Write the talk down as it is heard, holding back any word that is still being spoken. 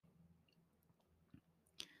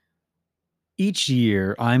Each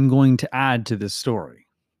year, I'm going to add to this story.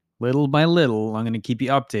 Little by little, I'm going to keep you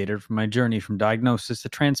updated from my journey from diagnosis to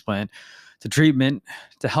transplant to treatment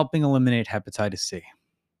to helping eliminate hepatitis C.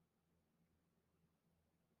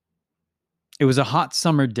 It was a hot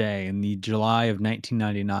summer day in the July of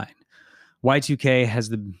 1999.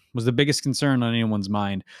 Y2K was the biggest concern on anyone's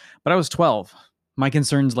mind, but I was 12. My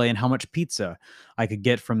concerns lay in how much pizza I could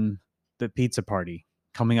get from the pizza party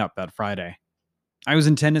coming up that Friday. I was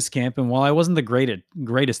in tennis camp, and while I wasn't the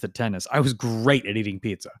greatest at tennis, I was great at eating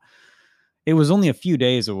pizza. It was only a few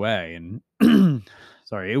days away, and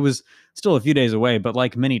sorry, it was still a few days away, but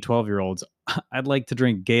like many 12-year-olds, I'd like to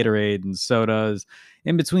drink Gatorade and sodas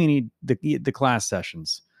in between the class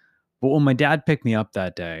sessions. But when my dad picked me up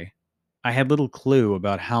that day, I had little clue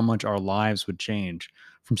about how much our lives would change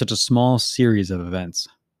from such a small series of events.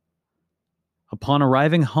 Upon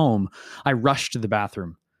arriving home, I rushed to the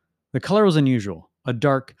bathroom. The color was unusual, a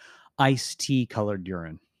dark, iced tea colored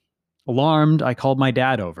urine. Alarmed, I called my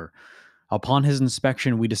dad over. Upon his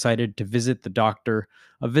inspection, we decided to visit the doctor.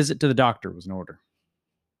 A visit to the doctor was in order.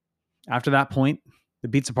 After that point, the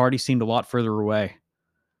pizza party seemed a lot further away.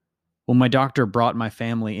 When my doctor brought my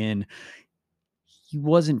family in, he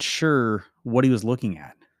wasn't sure what he was looking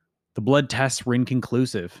at. The blood tests were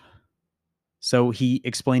inconclusive, so he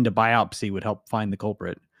explained a biopsy would help find the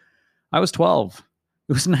culprit. I was 12.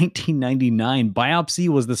 It was 1999. Biopsy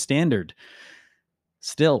was the standard.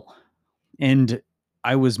 Still. And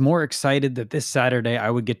I was more excited that this Saturday I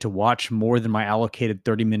would get to watch more than my allocated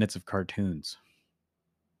 30 minutes of cartoons.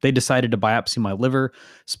 They decided to biopsy my liver,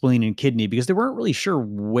 spleen, and kidney because they weren't really sure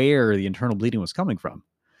where the internal bleeding was coming from.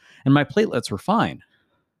 And my platelets were fine,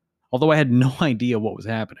 although I had no idea what was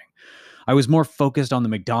happening. I was more focused on the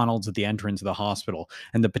McDonald's at the entrance of the hospital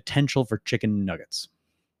and the potential for chicken nuggets.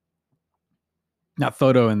 That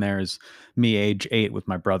photo in there is me age 8 with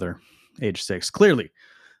my brother, age 6, clearly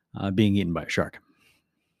being eaten by a shark.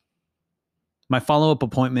 My follow-up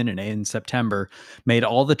appointment in September made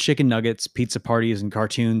all the chicken nuggets, pizza parties, and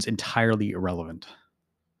cartoons entirely irrelevant.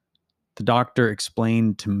 The doctor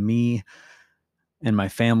explained to me and my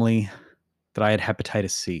family that I had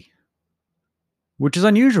hepatitis C, which is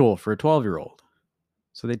unusual for a 12-year-old.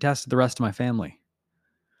 So they tested the rest of my family.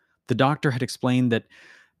 The doctor had explained that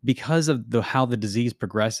because of how the disease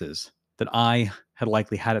progresses, that I had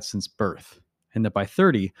likely had it since birth, and that by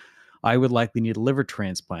 30, I would likely need a liver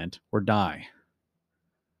transplant or die.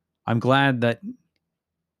 I'm glad that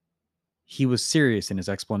he was serious in his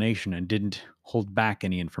explanation and didn't hold back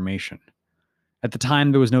any information. At the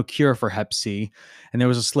time, there was no cure for Hep C, and there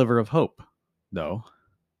was a sliver of hope, though,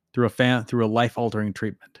 through a life-altering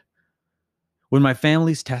treatment. When my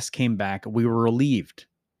family's test came back, we were relieved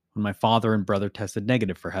when my father and brother tested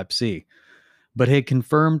negative for Hep C, but it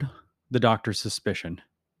confirmed the doctor's suspicion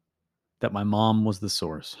that my mom was the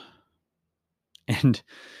source. And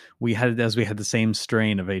we had the same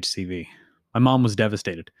strain of HCV. My mom was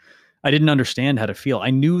devastated. I didn't understand how to feel. I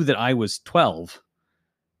knew that I was 12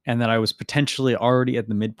 and that I was potentially already at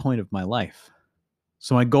the midpoint of my life.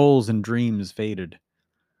 So my goals and dreams faded.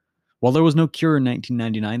 While there was no cure in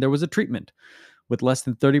 1999, there was a treatment with less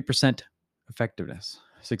than 30%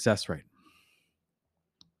 success rate.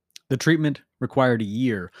 The treatment required a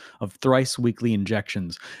year of thrice weekly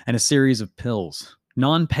injections and a series of pills,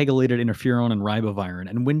 non-pegylated interferon and ribavirin,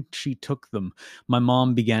 and when she took them, my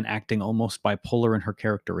mom began acting almost bipolar in her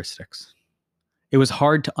characteristics. It was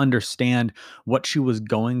hard to understand what she was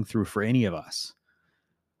going through for any of us.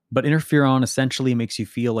 But interferon essentially makes you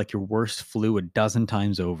feel like your worst flu a dozen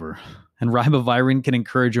times over. And ribavirin can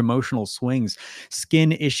encourage emotional swings,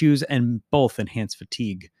 skin issues, and both enhance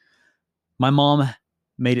fatigue. My mom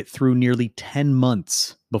made it through nearly 10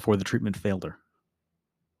 months before the treatment failed her.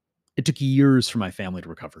 It took years for my family to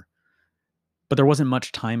recover. But there wasn't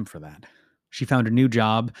much time for that. She found a new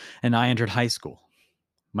job, and I entered high school.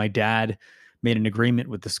 My dad made an agreement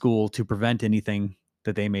with the school to prevent anything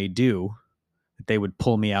that they may do, that they would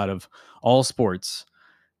pull me out of all sports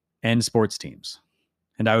and sports teams,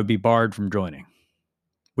 and I would be barred from joining,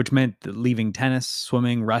 which meant that leaving tennis,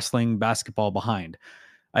 swimming, wrestling, basketball behind.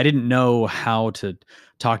 I didn't know how to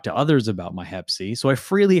talk to others about my Hep C, so I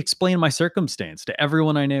freely explained my circumstance to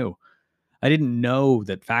everyone I knew. I didn't know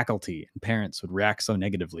that faculty and parents would react so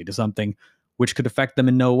negatively to something which could affect them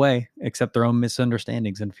in no way except their own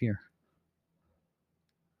misunderstandings and fear.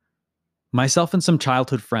 Myself and some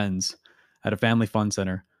childhood friends at a family fun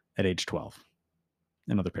center at age 12.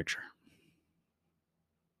 Another picture.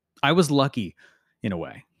 I was lucky in a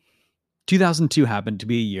way. 2002 happened to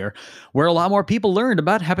be a year where a lot more people learned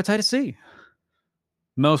about hepatitis C,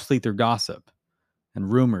 mostly through gossip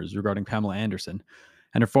and rumors regarding Pamela Anderson.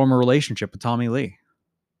 and her former relationship with Tommy Lee.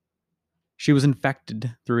 She was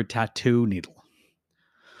infected through a tattoo needle.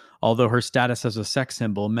 Although her status as a sex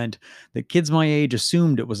symbol meant that kids my age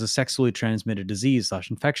assumed it was a sexually transmitted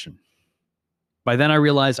disease/infection. By then I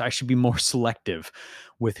realized I should be more selective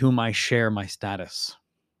with whom I share my status.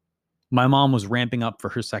 My mom was ramping up for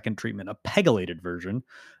her second treatment, a pegylated version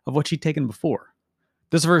of what she'd taken before.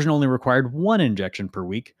 This version only required 1 injection per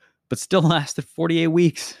week, but still lasted 48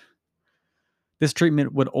 weeks. This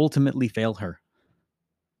treatment would ultimately fail her.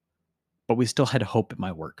 But we still had hope at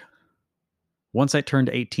my work. Once I turned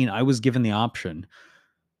 18, I was given the option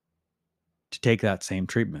to take that same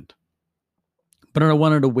treatment. But I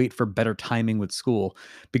wanted to wait for better timing with school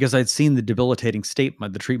because I'd seen the debilitating state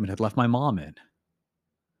the treatment had left my mom in.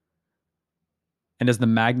 And as the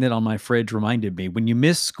magnet on my fridge reminded me, when you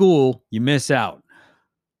miss school, you miss out.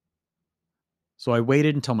 So I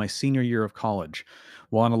waited until my senior year of college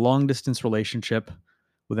while in a long-distance relationship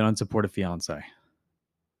with an unsupportive fiance.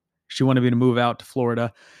 She wanted me to move out to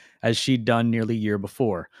Florida as she'd done nearly a year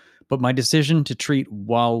before. But my decision to treat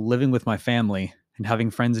while living with my family and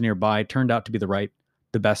having friends nearby turned out to be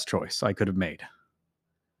the best choice I could have made.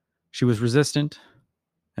 She was resistant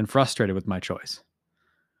and frustrated with my choice.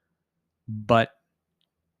 And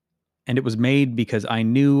it was made because I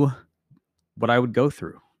knew what I would go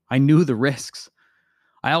through. I knew the risks.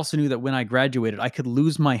 I also knew that when I graduated, I could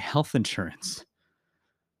lose my health insurance.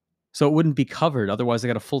 So it wouldn't be covered. Otherwise, I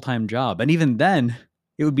got a full-time job. And even then,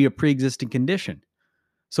 it would be a pre-existing condition.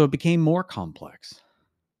 So it became more complex.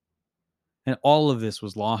 And all of this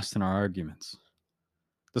was lost in our arguments.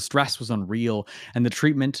 The stress was unreal, and the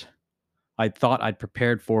treatment I thought I'd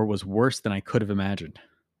prepared for was worse than I could have imagined.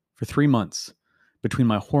 For 3 months, between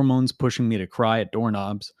my hormones pushing me to cry at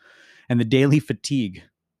doorknobs and the daily fatigue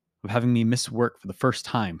of having me miss work for the first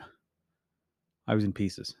time, I was in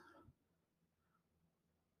pieces.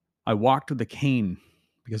 I walked with a cane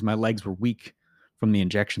because my legs were weak from the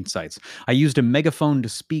injection sites. I used a megaphone to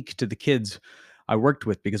speak to the kids I worked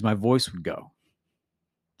with because my voice would go.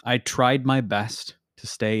 I tried my best to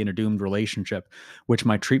stay in a doomed relationship, which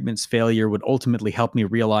my treatment's failure would ultimately help me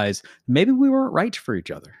realize maybe we weren't right for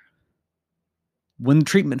each other. When the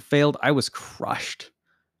treatment failed, I was crushed.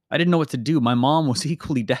 I didn't know what to do. My mom was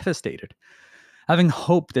equally devastated. Having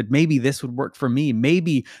hope that maybe this would work for me,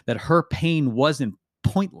 maybe that her pain wasn't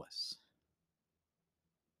pointless.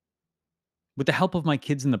 With the help of my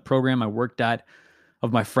kids in the program I worked at,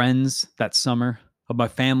 of my friends that summer, of my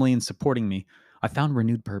family and supporting me, I found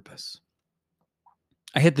renewed purpose.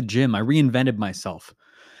 I hit the gym. I reinvented myself.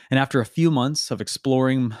 And after a few months of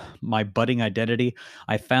exploring my budding identity,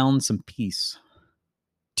 I found some peace.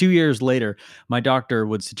 2 years later, my doctor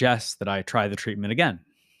would suggest that I try the treatment again,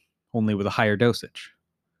 only with a higher dosage.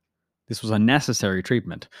 This was a necessary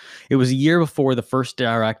treatment. It was a year before the first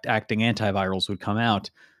direct-acting antivirals would come out.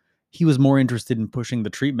 He was more interested in pushing the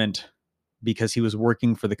treatment because he was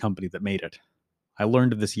working for the company that made it. I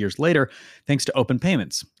learned of this years later thanks to Open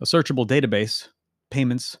Payments, a searchable database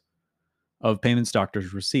payments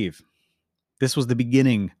doctors receive. This was the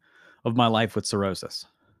beginning of my life with cirrhosis.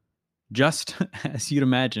 Just as you'd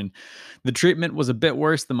imagine, the treatment was a bit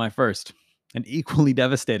worse than my first, and equally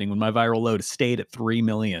devastating when my viral load stayed at 3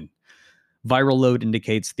 million. Viral load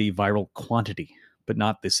indicates the viral quantity, but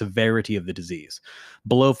not the severity of the disease.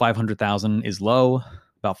 Below 500,000 is low,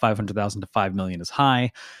 about 500,000 to 5 million is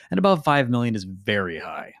high, and above 5 million is very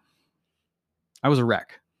high. I was a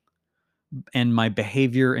wreck, and my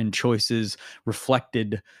behavior and choices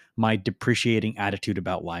reflected my depreciating attitude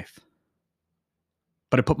about life.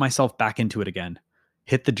 But I put myself back into it again,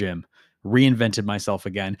 hit the gym, reinvented myself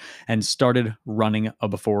again, and started running a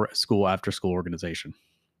before-school, after-school organization.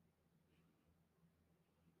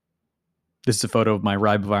 This is a photo of my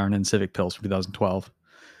ribavirin and civic pills from 2012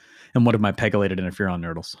 and one of my pegylated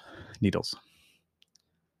interferon needles.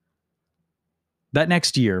 That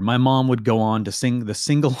next year, my mom would go on to sing the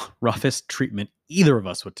single roughest treatment either of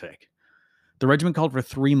us would take. The regimen called for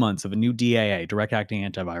 3 months of a new DAA, direct-acting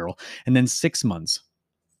antiviral, and then 6 months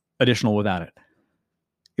additional without it.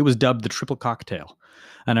 It was dubbed the triple cocktail,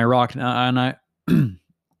 an ironic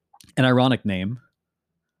name,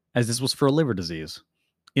 as this was for a liver disease.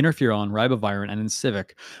 Interferon, ribavirin, and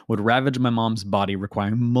Civic would ravage my mom's body,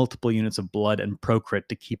 requiring multiple units of blood and Procrit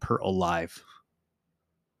to keep her alive.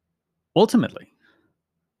 Ultimately,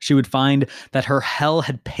 she would find that her hell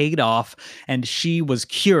had paid off and she was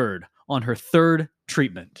cured on her 3rd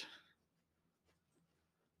treatment.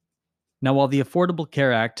 Now, while the Affordable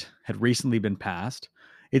Care Act had recently been passed,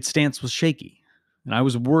 its stance was shaky, and I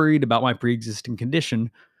was worried about my pre-existing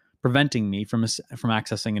condition preventing me from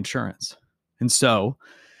accessing insurance. And so,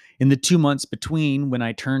 In the 2 months between when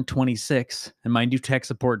I turned 26 and my new tech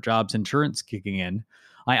support job's insurance kicking in,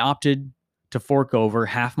 I opted to fork over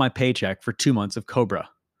half my paycheck for 2 months of COBRA.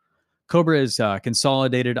 COBRA is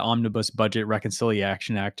Consolidated Omnibus Budget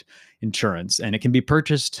Reconciliation Act insurance, and it can be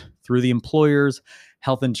purchased through the employer's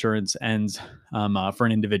health insurance ends for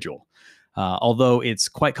an individual. Although it's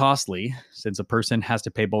quite costly, since a person has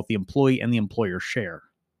to pay both the employee and the employer share.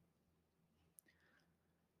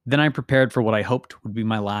 Then I prepared for what I hoped would be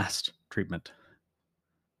my last treatment.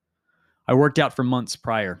 I worked out for months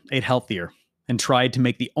prior, ate healthier, and tried to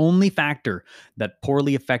make the only factor that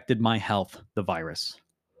poorly affected my health the virus.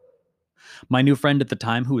 My new friend at the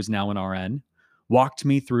time, who is now an RN, walked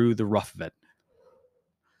me through the rough of it.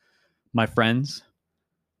 My friends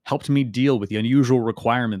helped me deal with the unusual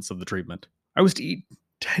requirements of the treatment. I was to eat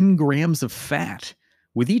 10 grams of fat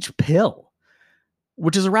with each pill,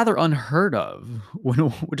 which is rather unheard of,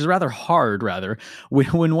 which is rather hard,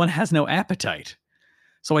 when one has no appetite.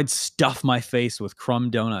 So I'd stuff my face with crumb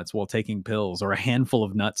donuts while taking pills, or a handful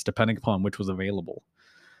of nuts, depending upon which was available.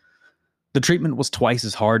 The treatment was twice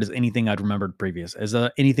as hard as anything I'd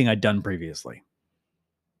done previously.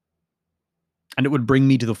 And it would bring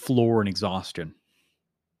me to the floor in exhaustion.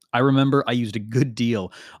 I remember I used a good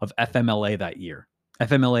deal of FMLA that year.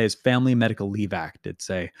 FMLA is Family Medical Leave Act. It's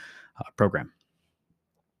a program.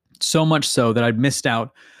 So much so that I'd missed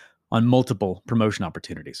out on multiple promotion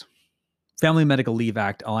opportunities. Family Medical Leave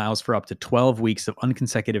Act allows for up to 12 weeks of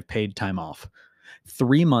unconsecutive paid time off.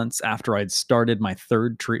 3 months after I'd started my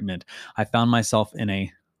third treatment, I found myself in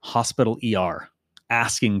a hospital ER,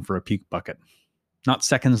 asking for a puke bucket. Not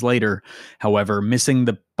seconds later, however, missing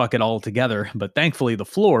the bucket altogether, but thankfully the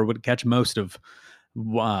floor would catch most of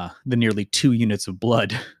the nearly 2 units of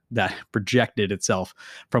blood that projected itself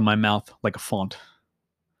from my mouth like a font.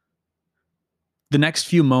 The next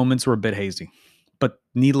few moments were a bit hazy, but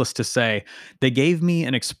needless to say, they gave me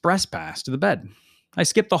an express pass to the bed. I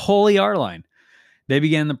skipped the whole ER line. They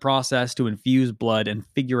began the process to infuse blood and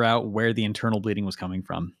figure out where the internal bleeding was coming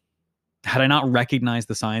from. Had I not recognized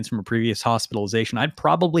the signs from a previous hospitalization, I'd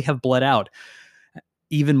probably have bled out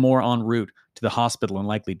even more en route to the hospital and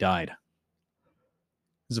likely died.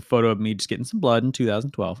 There's a photo of me just getting some blood in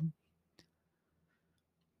 2012.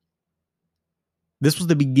 This was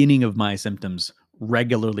the beginning of my symptoms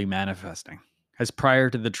regularly manifesting, as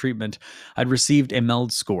prior to the treatment, I'd received a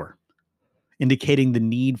MELD score, indicating the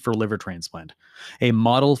need for liver transplant. A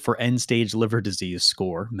model for end-stage liver disease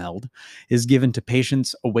score, MELD, is given to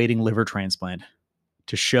patients awaiting liver transplant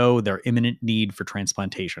to show their imminent need for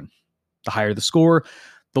transplantation. The higher the score,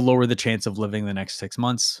 the lower the chance of living the next 6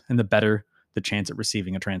 months, and the better the chance at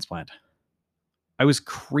receiving a transplant. I was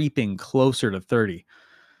creeping closer to 30,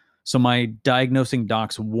 so my diagnosing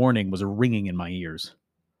doc's warning was ringing in my ears.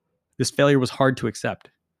 This failure was hard to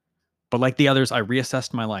accept, but like the others, I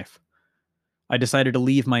reassessed my life. I decided to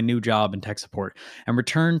leave my new job in tech support and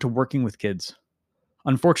return to working with kids.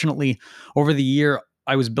 Unfortunately, over the year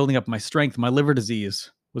I was building up my strength, my liver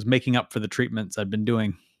disease was making up for the treatments I'd been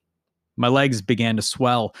doing. My legs began to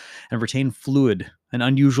swell and retain fluid, an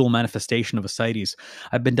unusual manifestation of ascites.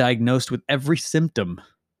 I've been diagnosed with every symptom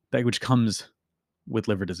which comes with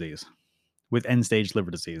liver disease, with end-stage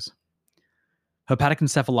liver disease. Hepatic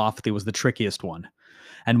encephalopathy was the trickiest one,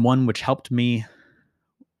 and one which helped me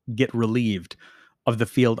get relieved of the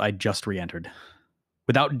field I'd just re-entered.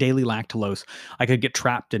 Without daily lactulose, I could get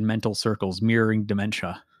trapped in mental circles mirroring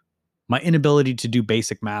dementia. My inability to do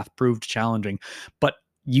basic math proved challenging, but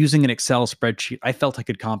using an Excel spreadsheet, I felt I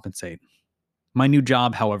could compensate. My new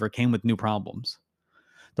job, however, came with new problems.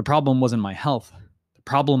 The problem wasn't my health, the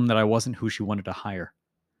problem that I wasn't who she wanted to hire.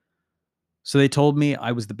 So they told me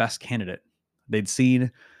I was the best candidate they'd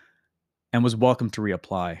seen and was welcome to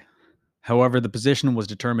reapply. However, the position was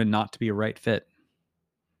determined not to be a right fit.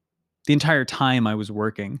 The entire time I was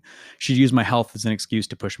working, she'd used my health as an excuse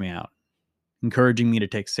to push me out, encouraging me to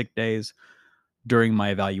take sick days during my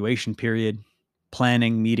evaluation period,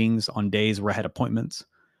 planning meetings on days where I had appointments,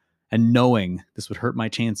 and knowing this would hurt my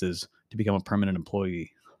chances to become a permanent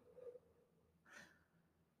employee.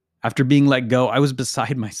 After being let go, I was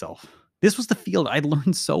beside myself. This was the field I'd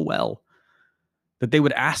learned so well, that they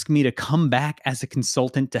would ask me to come back as a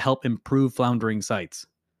consultant to help improve floundering sites.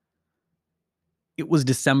 It was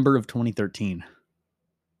December of 2013,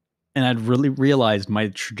 and I'd really realized my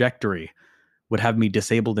trajectory would have me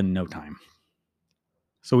disabled in no time.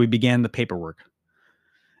 So we began the paperwork.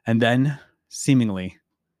 And then, seemingly,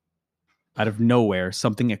 out of nowhere,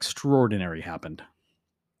 something extraordinary happened.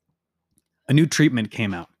 A new treatment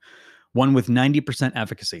came out, one with 90%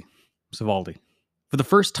 efficacy, Sovaldi. For the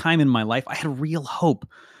first time in my life, I had real hope.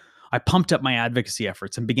 I pumped up my advocacy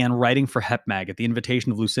efforts and began writing for HepMag at the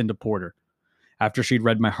invitation of Lucinda Porter after she'd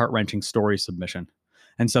read my heart-wrenching story submission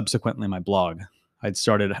and subsequently my blog I'd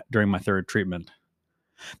started during my third treatment.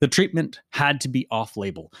 The treatment had to be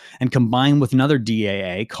off-label and combined with another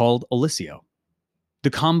DAA called Olysio.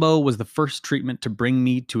 The combo was the first treatment to bring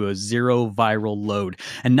me to a zero viral load.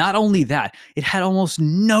 And not only that, it had almost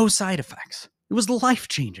no side effects. It was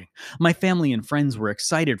life-changing. My family and friends were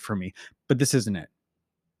excited for me, but this isn't it.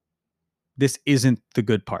 This isn't the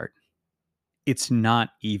good part. It's not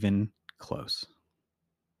even close.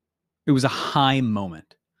 It was a high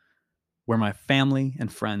moment where my family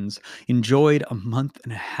and friends enjoyed a month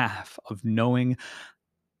and a half of knowing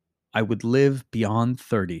I would live beyond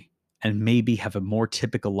 30 and maybe have a more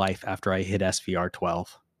typical life after I hit SVR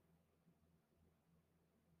 12.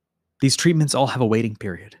 These treatments all have a waiting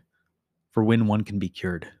period for when one can be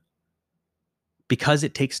cured. Because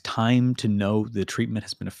it takes time to know the treatment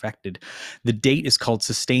has been affected, the date is called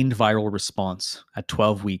sustained viral response at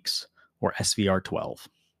 12 weeks or SVR 12.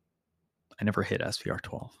 I never hit SVR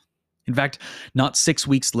 12. In fact, not 6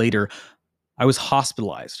 weeks later, I was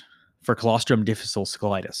hospitalized for Clostridium difficile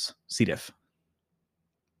colitis, C. diff.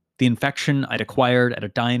 The infection I'd acquired at a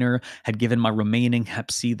diner had given my remaining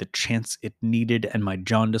Hep C the chance it needed, and my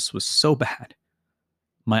jaundice was so bad.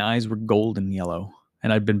 My eyes were golden yellow,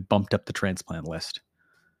 and I'd been bumped up the transplant list.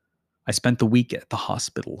 I spent the week at the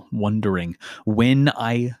hospital wondering when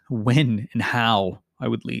and how I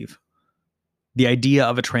would leave. The idea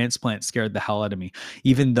of a transplant scared the hell out of me,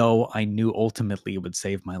 even though I knew ultimately it would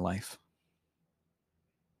save my life.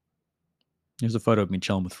 Here's a photo of me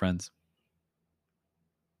chilling with friends.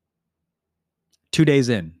 2 days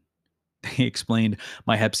in, they explained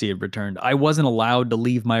my Hep C had returned. I wasn't allowed to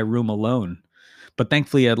leave my room alone, but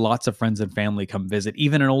thankfully I had lots of friends and family come visit.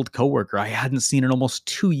 Even an old coworker I hadn't seen in almost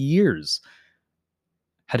 2 years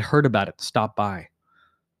had heard about it and stopped by.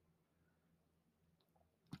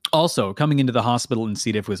 Also, coming into the hospital in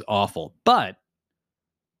C. diff was awful, but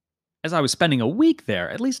as I was spending a week there,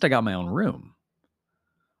 at least I got my own room.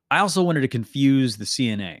 I also wanted to confuse the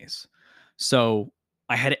CNAs, so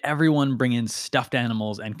I had everyone bring in stuffed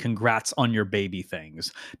animals and congrats on your baby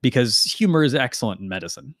things, because humor is excellent in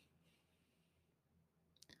medicine.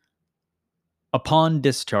 Upon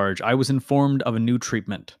discharge, I was informed of a new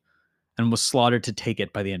treatment and was slaughtered to take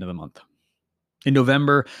it by the end of the month. In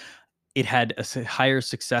November, it had a higher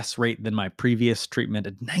success rate than my previous treatment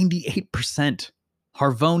at 98%.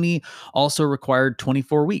 Harvoni also required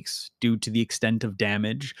 24 weeks due to the extent of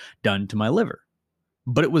damage done to my liver.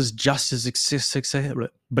 But it was just as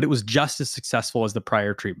successful as the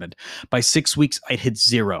prior treatment. By 6 weeks, I'd hit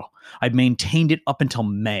zero. I'd maintained it up until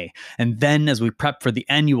May. And then, as we prepped for the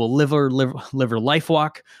annual liver life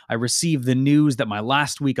walk, I received the news that my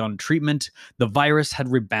last week on treatment, the virus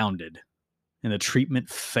had rebounded, and the treatment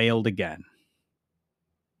failed again.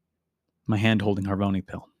 My hand holding Harvoni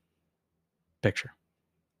pill. Picture.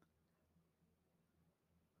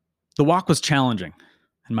 The walk was challenging,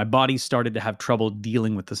 and my body started to have trouble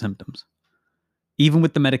dealing with the symptoms. Even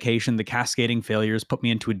with the medication, the cascading failures put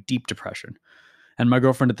me into a deep depression, and my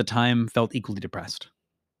girlfriend at the time felt equally depressed.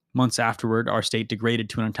 Months afterward, our state degraded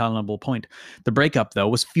to an untenable point. The breakup, though,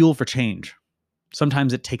 was fuel for change.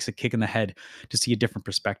 Sometimes it takes a kick in the head to see a different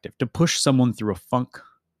perspective, to push someone through a funk.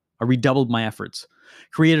 I redoubled my efforts,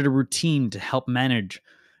 created a routine to help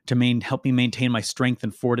me maintain my strength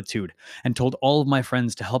and fortitude, and told all of my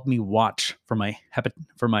friends to help me watch for my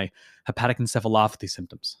hepatic encephalopathy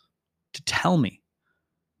symptoms, to tell me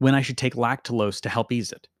when I should take lactulose to help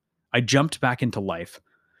ease it. I jumped back into life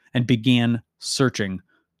and began searching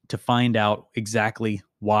to find out exactly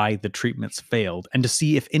why the treatments failed and to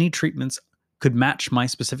see if any treatments could match my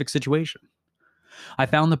specific situation. I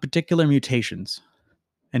found the particular mutations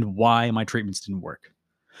and why my treatments didn't work.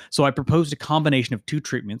 So I proposed a combination of 2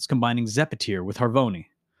 treatments combining Zepitir with Harvoni.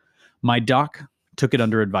 My doc took it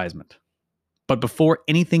under advisement. But before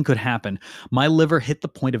anything could happen, my liver hit the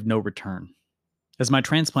point of no return. As my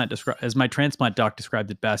transplant doc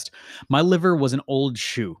described it best, my liver was an old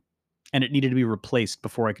shoe, and it needed to be replaced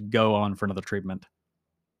before I could go on for another treatment.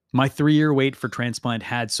 My 3-year wait for transplant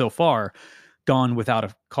had so far gone without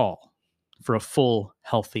a call for a full,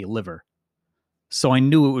 healthy liver. So I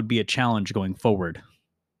knew it would be a challenge going forward.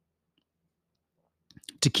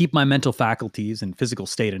 To keep my mental faculties and physical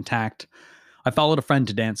state intact, I followed a friend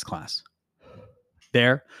to dance class.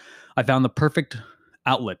 There, I found the perfect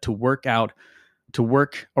outlet to work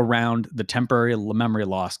around the temporary memory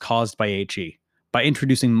loss caused by HE by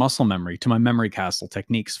introducing muscle memory to my memory castle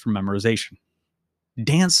techniques for memorization.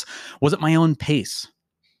 Dance was at my own pace.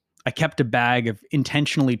 I kept a bag of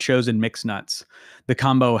intentionally chosen mixed nuts. The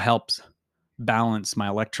combo helps balance my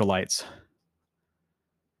electrolytes,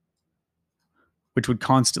 which would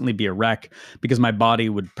constantly be a wreck because my body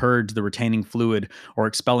would purge the retaining fluid or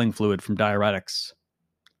expelling fluid from diuretics.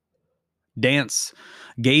 Dance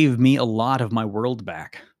gave me a lot of my world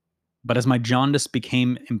back. But as my jaundice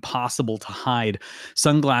became impossible to hide,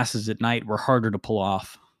 sunglasses at night were harder to pull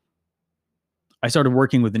off. I started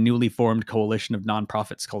working with a newly formed coalition of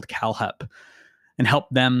nonprofits called CalHep and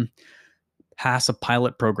helped them pass a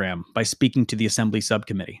pilot program by speaking to the Assembly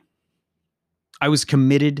subcommittee. I was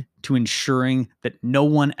committed to ensuring that no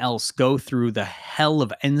one else go through the hell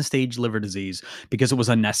of end-stage liver disease because it was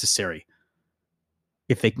unnecessary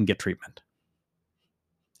if they can get treatment.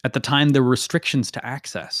 At the time, there were restrictions to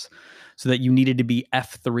access, so that you needed to be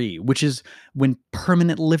F3, which is when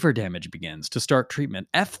permanent liver damage begins to start treatment.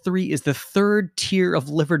 F3 is the third tier of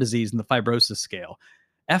liver disease in the fibrosis scale.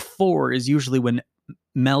 F4 is usually when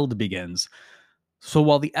MELD begins. So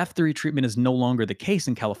while the F3 treatment is no longer the case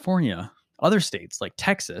in California, other states like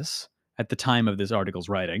Texas, at the time of this article's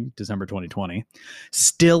writing, December 2020,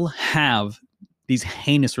 still have these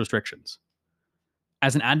heinous restrictions.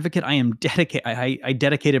 As an advocate, I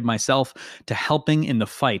dedicated myself to helping in the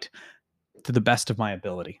fight to the best of my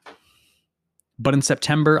ability. But in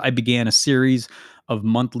September, I began a series of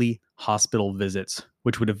monthly hospital visits,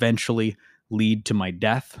 which would eventually lead to my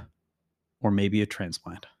death or maybe a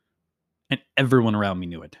transplant. And everyone around me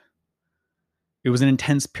knew it. It was an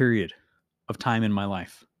intense period of time in my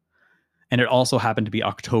life. And it also happened to be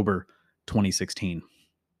October 2016,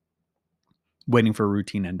 waiting for a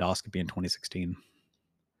routine endoscopy in 2016.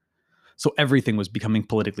 So everything was becoming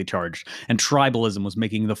politically charged, and tribalism was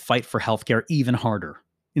making the fight for healthcare even harder.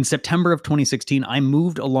 In September of 2016, I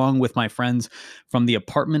moved along with my friends from the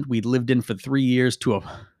apartment we'd lived in for 3 years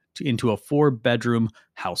into a 4-bedroom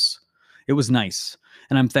house. It was nice,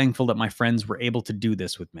 and I'm thankful that my friends were able to do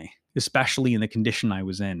this with me, especially in the condition I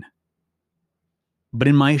was in. But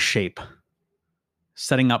in my shape,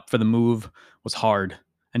 setting up for the move was hard.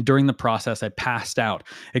 And during the process, I passed out,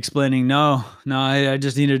 explaining, no, I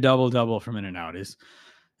just need a double from In-N-Out. It's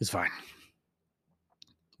fine.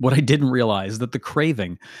 What I didn't realize is that the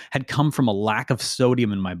craving had come from a lack of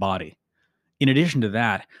sodium in my body. In addition to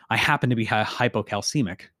that, I happened to be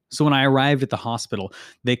hypocalcemic. So when I arrived at the hospital,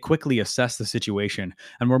 they quickly assessed the situation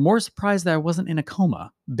and were more surprised that I wasn't in a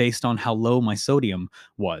coma based on how low my sodium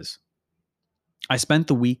was. I spent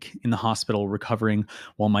the week in the hospital recovering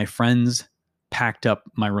while my friends packed up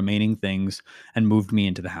my remaining things and moved me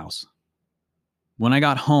into the house. When I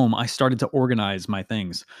got home, I started to organize my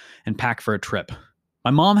things and pack for a trip.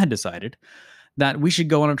 My mom had decided that we should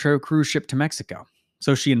go on a cruise ship to Mexico,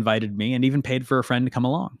 so she invited me and even paid for a friend to come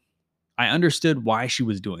along. I understood why she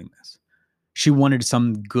was doing this. She wanted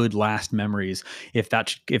some good last memories if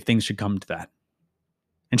things should come to that.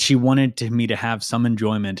 And she wanted me to have some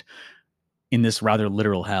enjoyment in this rather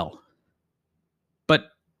literal hell.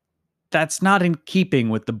 But that's not in keeping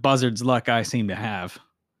with the buzzard's luck I seem to have.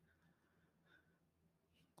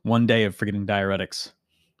 One day of forgetting diuretics.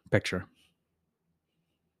 Picture.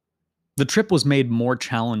 The trip was made more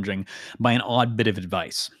challenging by an odd bit of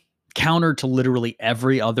advice. Counter to literally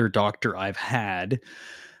every other doctor I've had,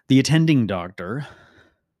 the attending doctor,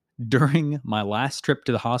 during my last trip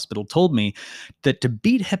to the hospital, told me that to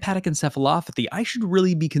beat hepatic encephalopathy, I should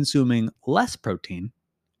really be consuming less protein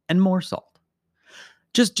and more salt.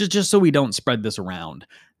 Just so we don't spread this around.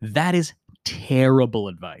 That is terrible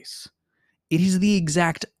advice. It is the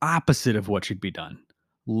exact opposite of what should be done.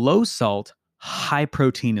 Low salt, high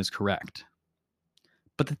protein is correct.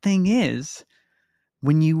 But the thing is,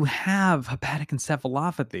 when you have hepatic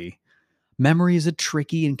encephalopathy, memory is a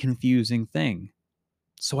tricky and confusing thing.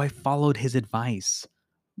 So I followed his advice,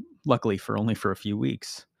 luckily only for a few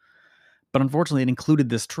weeks. But unfortunately, it included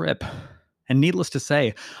this trip. And needless to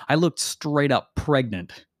say, I looked straight up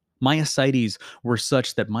pregnant. My ascites were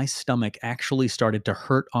such that my stomach actually started to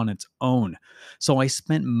hurt on its own. So I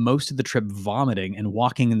spent most of the trip vomiting and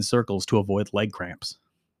walking in circles to avoid leg cramps.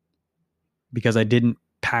 Because I didn't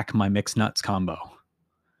pack my mixed nuts combo.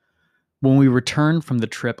 When we returned from the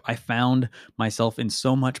trip, I found myself in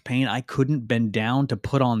so much pain I couldn't bend down to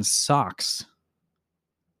put on socks.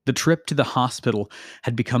 The trip to the hospital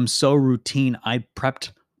had become so routine, I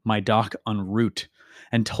prepped my doc en route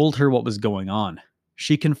and told her what was going on.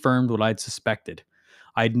 She confirmed what I'd suspected.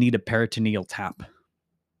 I'd need a peritoneal tap.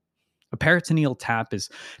 A peritoneal tap is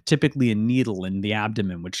typically a needle in the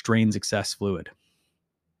abdomen which drains excess fluid.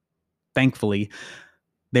 Thankfully,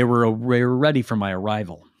 they were ready for my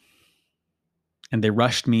arrival. And they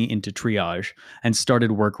rushed me into triage and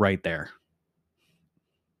started work right there.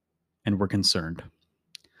 and were concerned.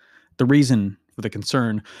 The reason for the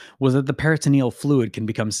concern was that the peritoneal fluid can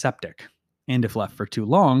become septic, and if left for too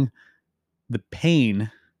long, the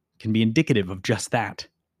pain can be indicative of just that,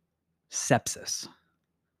 sepsis.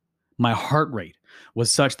 My heart rate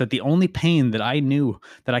was such that the only pain that I knew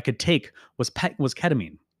that I could take was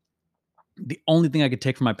ketamine. The only thing I could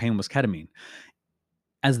take for my pain was ketamine.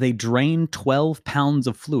 As they drained 12 pounds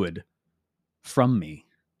of fluid from me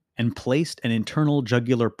and placed an internal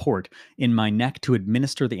jugular port in my neck to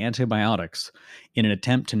administer the antibiotics in an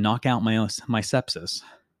attempt to knock out my sepsis,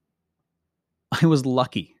 I was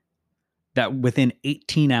lucky that within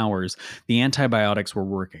 18 hours, the antibiotics were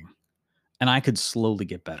working and I could slowly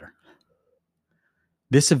get better.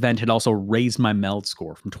 This event had also raised my MELD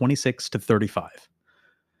score from 26 to 35.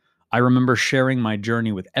 I remember sharing my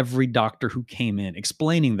journey with every doctor who came in,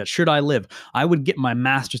 explaining that should I live, I would get my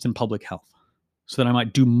master's in public health so that I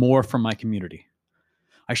might do more for my community.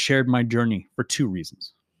 I shared my journey for two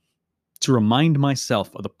reasons: to remind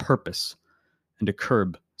myself of the purpose and to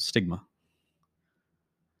curb stigma.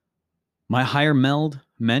 My higher MELD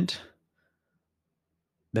meant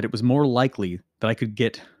that it was more likely that I could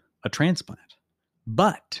get a transplant,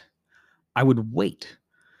 but I would wait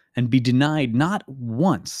and be denied not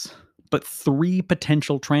once, but 3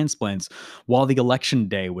 potential transplants while the election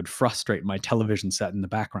day would frustrate my television set in the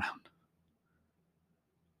background.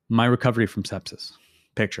 My recovery from sepsis.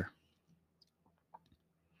 Picture.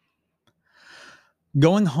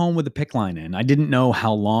 Going home with the PICC line in, I didn't know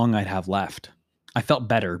how long I'd have left. I felt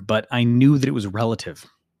better, but I knew that it was relative.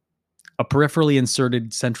 A peripherally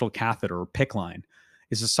inserted central catheter, or PICC line,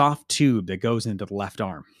 is a soft tube that goes into the left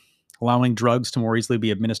arm, allowing drugs to more easily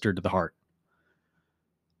be administered to the heart.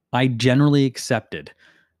 I generally accepted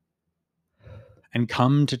and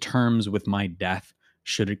come to terms with my death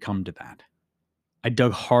should it come to that. I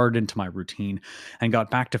dug hard into my routine and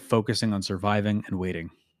got back to focusing on surviving and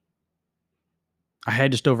waiting. I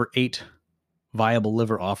had just over 8 viable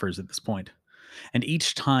liver offers at this point, and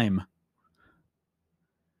each time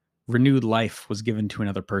renewed life was given to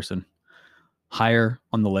another person higher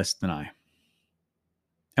on the list than I.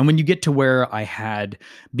 And when you get to where I had,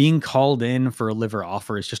 being called in for a liver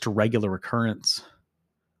offer is just a regular occurrence.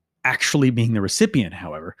 Actually being the recipient,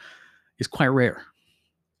 however, is quite rare.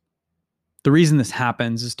 The reason this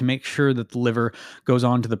happens is to make sure that the liver goes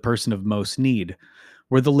on to the person of most need,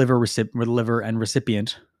 where the liver and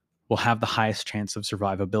recipient will have the highest chance of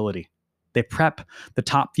survivability. They prep the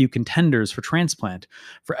top few contenders for transplant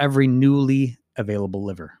for every newly available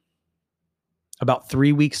liver. About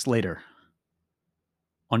 3 weeks later,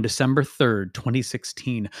 on December 3rd,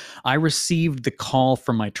 2016, I received the call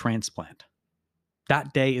for my transplant.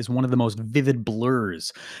 That day is one of the most vivid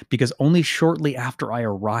blurs because only shortly after I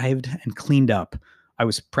arrived and cleaned up, I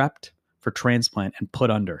was prepped for transplant and put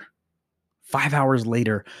under. 5 hours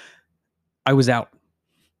later, I was out.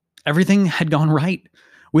 Everything had gone right.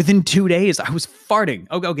 Within 2 days, I was farting.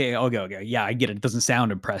 Okay. Yeah, I get it. It doesn't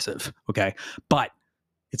sound impressive. Okay. But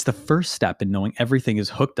it's the first step in knowing everything is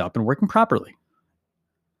hooked up and working properly.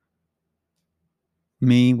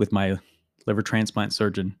 Me with my liver transplant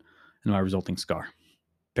surgeon and my resulting scar.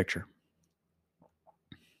 Picture.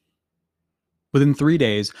 Within 3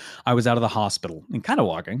 days, I was out of the hospital and kind of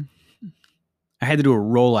walking. I had to do a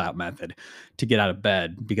rollout method to get out of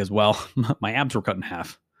bed because, well, my abs were cut in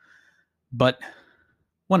half. But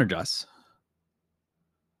one adjusts.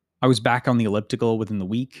 I was back on the elliptical within the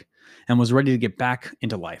week and was ready to get back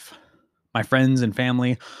into life. My friends and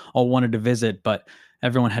family all wanted to visit, but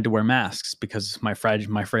everyone had to wear masks because of my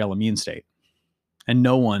frail immune state. And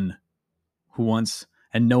no one who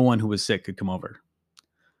was sick could come over.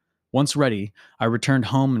 Once ready, I returned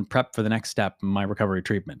home and prepped for the next step in my recovery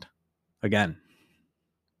treatment. Again.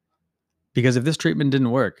 Because if this treatment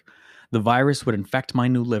didn't work, the virus would infect my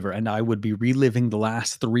new liver and I would be reliving the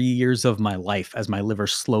last 3 years of my life as my liver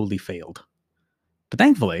slowly failed. But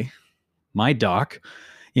thankfully, my doc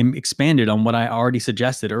expanded on what I already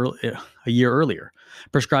suggested a year earlier,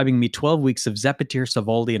 prescribing me 12 weeks of Zepatier,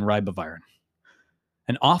 Sovaldi, and ribavirin,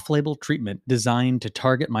 an off-label treatment designed to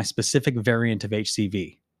target my specific variant of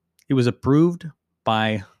HCV. It was approved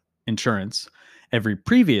by insurance. Every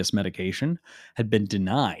previous medication had been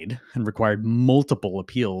denied and required multiple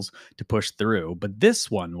appeals to push through, but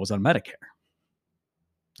this one was on Medicare.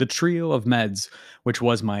 The trio of meds, which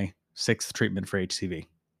was my 6th treatment for HCV.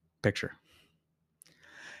 Picture.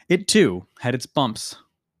 It too had its bumps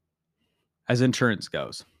as insurance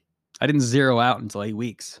goes. I didn't zero out until 8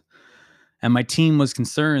 weeks, and my team was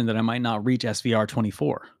concerned that I might not reach SVR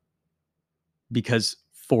 24 because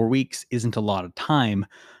 4 weeks isn't a lot of time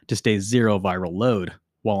to stay zero viral load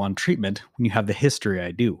while on treatment when you have the history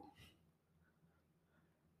I do.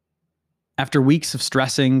 After weeks of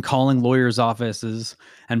stressing, calling lawyers' offices,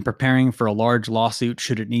 and preparing for a large lawsuit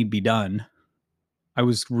should it need be done, I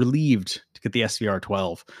was relieved to get the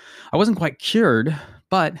SVR12. I wasn't quite cured,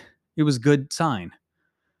 but it was a good sign.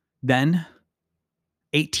 Then,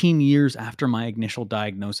 18 years after my initial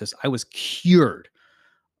diagnosis, I was cured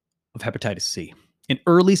of hepatitis C. In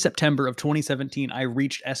early September of 2017, I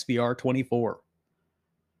reached SVR24.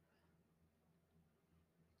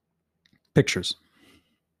 Pictures.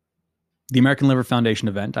 The American Liver Foundation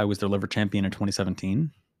event, I was their liver champion in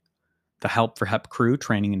 2017. The Help for Hep crew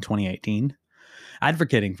training in 2018.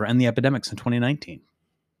 Advocating for End the Epidemics in 2019.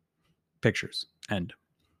 Pictures. End.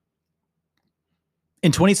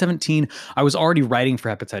 In 2017, I was already writing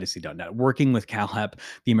for hepatitis.net, working with CalHep,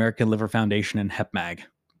 the American Liver Foundation, and HepMag,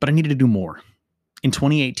 but I needed to do more. In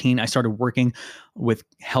 2018, I started working with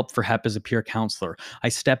Help for Hep as a peer counselor. I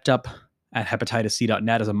stepped up at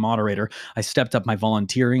hepatitis.net as a moderator. I stepped up my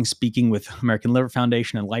volunteering, speaking with American Liver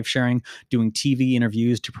Foundation and life sharing, doing TV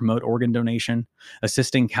interviews to promote organ donation,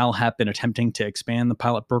 assisting CalHep in attempting to expand the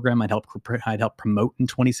pilot program I'd helped promote in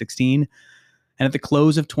 2016. And at the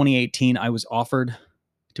close of 2018, I was offered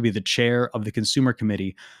to be the chair of the consumer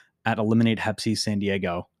committee at Eliminate Hep C San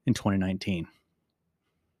Diego in 2019.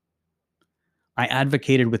 I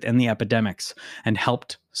advocated with End the Epidemics and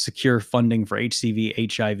helped secure funding for HCV,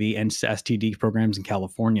 HIV, and STD programs in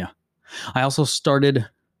California. I also started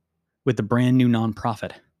with the brand new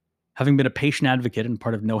nonprofit. Having been a patient advocate and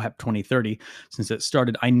part of NoHep 2030 since it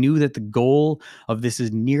started, I knew that the goal of this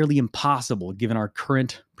is nearly impossible given our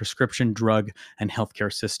current prescription drug and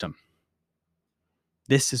healthcare system.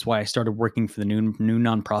 This is why I started working for the new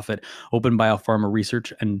nonprofit Open Biopharma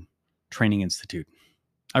Research and Training Institute.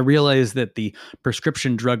 I realized that the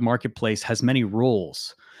prescription drug marketplace has many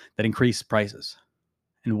roles that increase prices.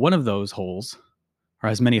 And one of those holes, or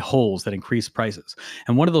has many holes that increase prices.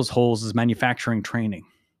 And one of those holes is manufacturing training.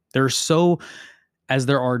 There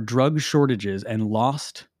are drug shortages and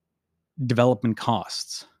lost development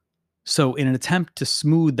costs. So in an attempt to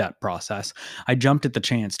smooth that process, I jumped at the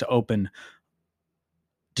chance to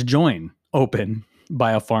join Open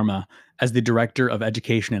Biopharma as the Director of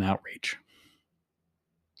Education and Outreach.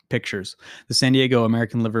 Pictures. The San Diego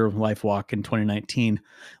American Liver Life Walk in 2019,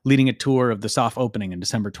 leading a tour of the soft opening in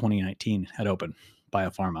December 2019 at Open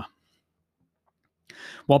Biopharma.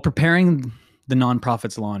 While preparing the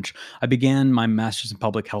nonprofit's launch, I began my Master's in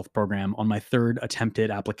Public Health program on my third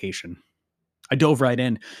attempted application. I dove right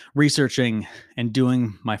in, researching and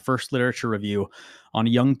doing my first literature review on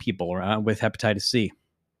young people with hepatitis C.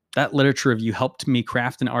 That literature review helped me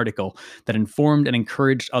craft an article that informed and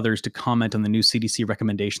encouraged others to comment on the new CDC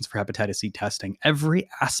recommendations for hepatitis C testing. Every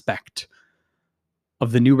aspect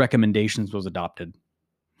of the new recommendations was adopted,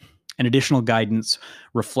 and additional guidance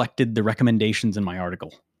reflected the recommendations in my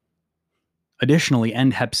article. Additionally,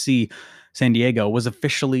 End Hep C San Diego was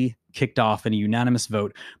officially kicked off in a unanimous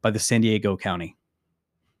vote by the San Diego County.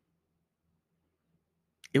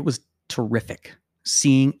 It was terrific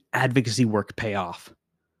seeing advocacy work pay off.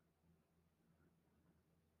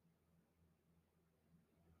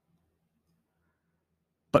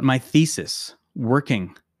 But my thesis,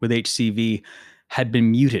 working with HCV, had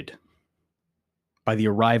been muted by the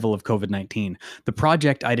arrival of COVID-19. The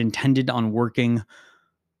project I'd intended on working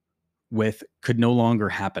with could no longer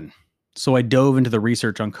happen. So I dove into the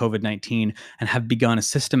research on COVID-19 and have begun a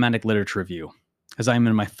systematic literature review as I am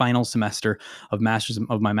in my final semester of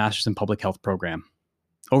my Master's in Public Health program.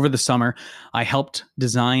 Over the summer, I helped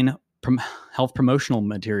design health promotional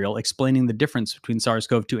material explaining the difference between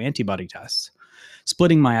SARS-CoV-2 antibody tests.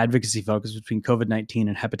 Splitting my advocacy focus between COVID-19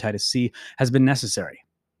 and hepatitis C has been necessary.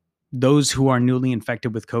 Those who are newly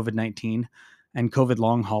infected with COVID-19 and COVID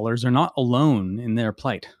long haulers are not alone in their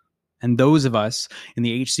plight. And those of us in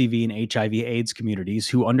the HCV and HIV/AIDS communities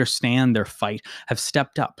who understand their fight have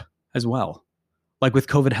stepped up as well, like with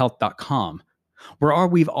covidhealth.com, where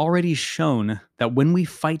we've already shown that when we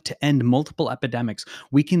fight to end multiple epidemics,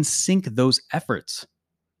 we can sync those efforts.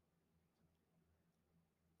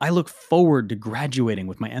 I look forward to graduating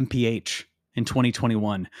with my MPH in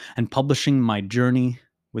 2021 and publishing my journey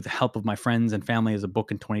with the help of my friends and family as a book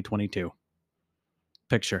in 2022.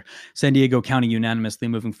 Picture. San Diego County unanimously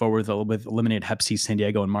moving forward with Eliminate Hep C San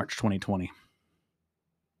Diego in March 2020.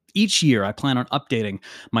 Each year, I plan on updating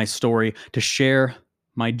my story to share as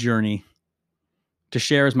my journey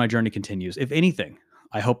continues. If anything,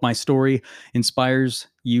 I hope my story inspires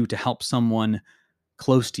you to help someone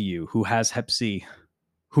close to you who has Hep C,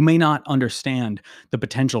 who may not understand the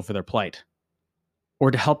potential for their plight,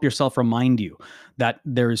 or to help yourself remind you that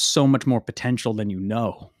there is so much more potential than you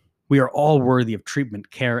know We are all worthy of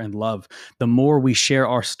treatment, care, and love. The more we share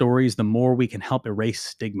our stories, the more we can help erase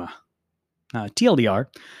stigma. TLDR,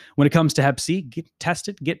 when it comes to Hep C, get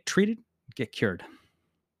tested, get treated, get cured.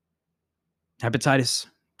 Hepatitis,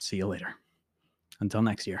 see you later. Until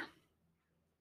next year.